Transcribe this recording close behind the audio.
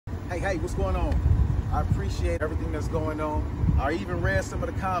hey, what's going on? I appreciate everything that's going on. I even read some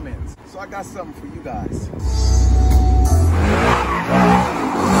of the comments. So I got something for you guys.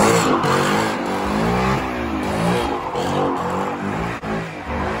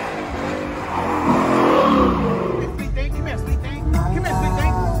 Sweet thing, come here, sweet thing. Come here, sweet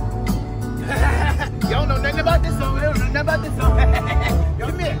thing. You don't know nothing about this song. You don't know nothing about this song.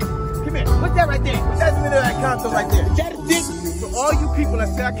 Come here. Come here. What's that right there? What's that in the middle of that console right there? Is that a stick? So all you people that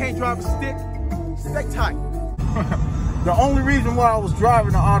say I can't drive a stick, stay tight. The only reason why I was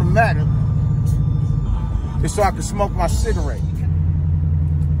driving the automatic is so I could smoke my cigarette.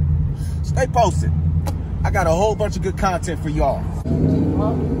 Stay posted. I got a whole bunch of good content for y'all.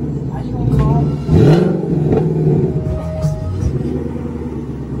 Are you gonna call?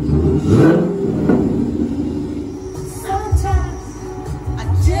 Sometimes I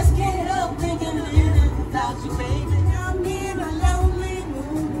just can't help thinking of you without you, baby. I'm in a lonely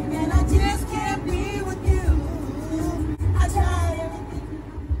mood and I just can't be with you. I tried everything.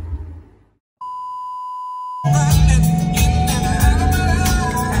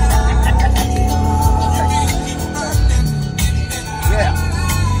 Yeah.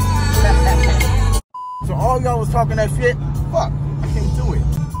 So all y'all was talking that shit, fuck, I can't do it.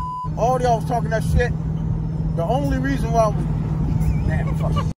 All y'all was talking that shit, the only reason why I was, man,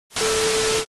 fuck.